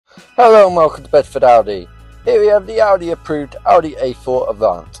Hello and welcome to Bedford Audi. Here we have the Audi approved Audi A4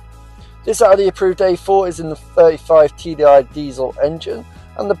 Avant. This Audi approved A4 is in the 35 TDI diesel engine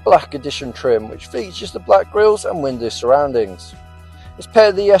and the black edition trim, which features the black grills and window surroundings. It's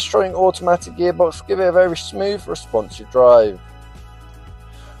paired with the S-tronic automatic gearbox to give it a very smooth, responsive drive.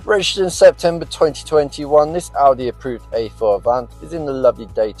 Registered in September 2021, this Audi approved A4 Avant is in the lovely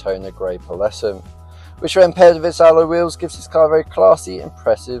Daytona grey pearlescent, which when paired with its alloy wheels gives this car a very classy,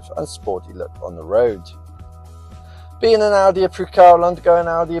 impressive and sporty look on the road. Being an Audi approved car, will undergo an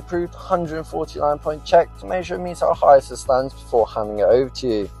Audi approved 149 point check to make sure it meets our highest standards before handing it over to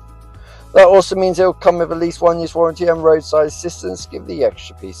you. That also means it will come with at least 1 year's warranty and roadside assistance to give the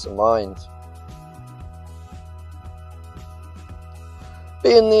extra peace of mind.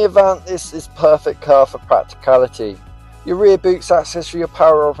 Being the Avant, this is perfect car for practicality. Your rear boot's access for your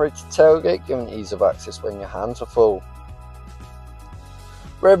power operated tailgate, giving ease of access when your hands are full.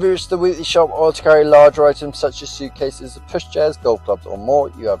 Whether it's the weekly shop or to carry larger items such as suitcases, pushchairs, golf clubs or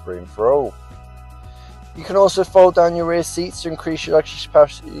more, you have room for all. You can also fold down your rear seats to increase your luggage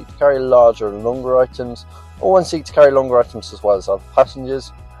capacity to carry larger and longer items, or one seat to carry longer items as well as other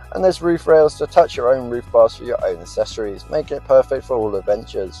passengers, and there's roof rails to attach your own roof bars for your own accessories, making it perfect for all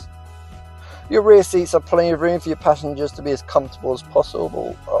adventures. Your rear seats have plenty of room for your passengers to be as comfortable as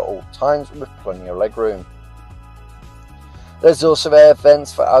possible at all times with plenty of leg room. There's also air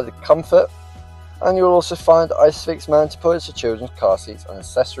vents for added comfort, and you'll also find ISOFIX mounting points for children's car seats and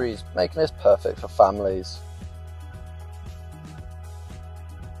accessories, making this perfect for families.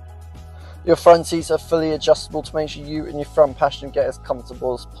 Your front seats are fully adjustable to make sure you and your front passenger get as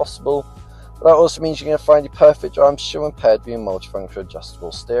comfortable as possible, but that also means you're going to find your perfect driving position when paired with your multifunctional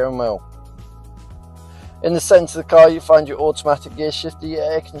adjustable steering wheel. In the centre of the car you find your automatic gear shifter, your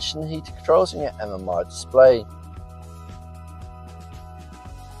air conditioning heater controls and your MMI display.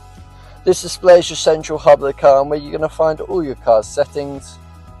 This display is your central hub of the car, and where you're going to find all your car's settings.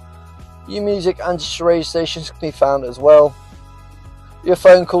 Your music and digital radio stations can be found as well. Your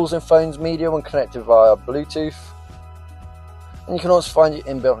phone calls and phones media when connected via Bluetooth. And you can also find your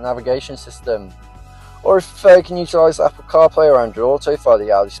inbuilt navigation system. Or if you prefer, you can utilise Apple CarPlay or Android Auto via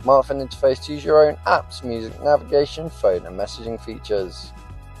the Audi smartphone interface to use your own apps, music, navigation, phone and messaging features.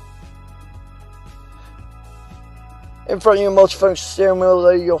 In front of your multifunction steering wheel though,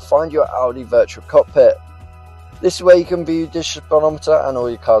 you'll find your Audi virtual cockpit. This is where you can view your digital speedometer and all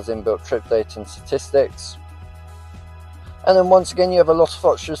your car's inbuilt trip data and statistics. And then once again you have a lot of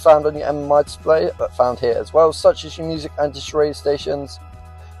options found on your MMI display, but found here as well, such as your music and digital radio stations,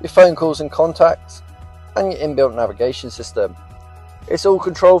 your phone calls and contacts, and your inbuilt navigation system. It's all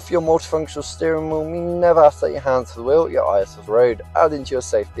controlled for your multifunctional steering wheel, meaning you never have to let your hands to the wheel, your eyes to the road, adding to your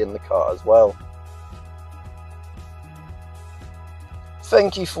safety in the car as well.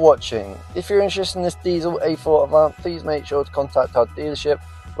 Thank you for watching. If you're interested in this diesel A4 Avant, please make sure to contact our dealership,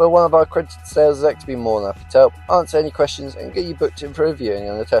 where one of our accredited sales execs will be more than happy to help, answer any questions and get you booked in for a viewing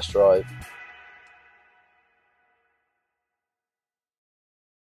and a test drive.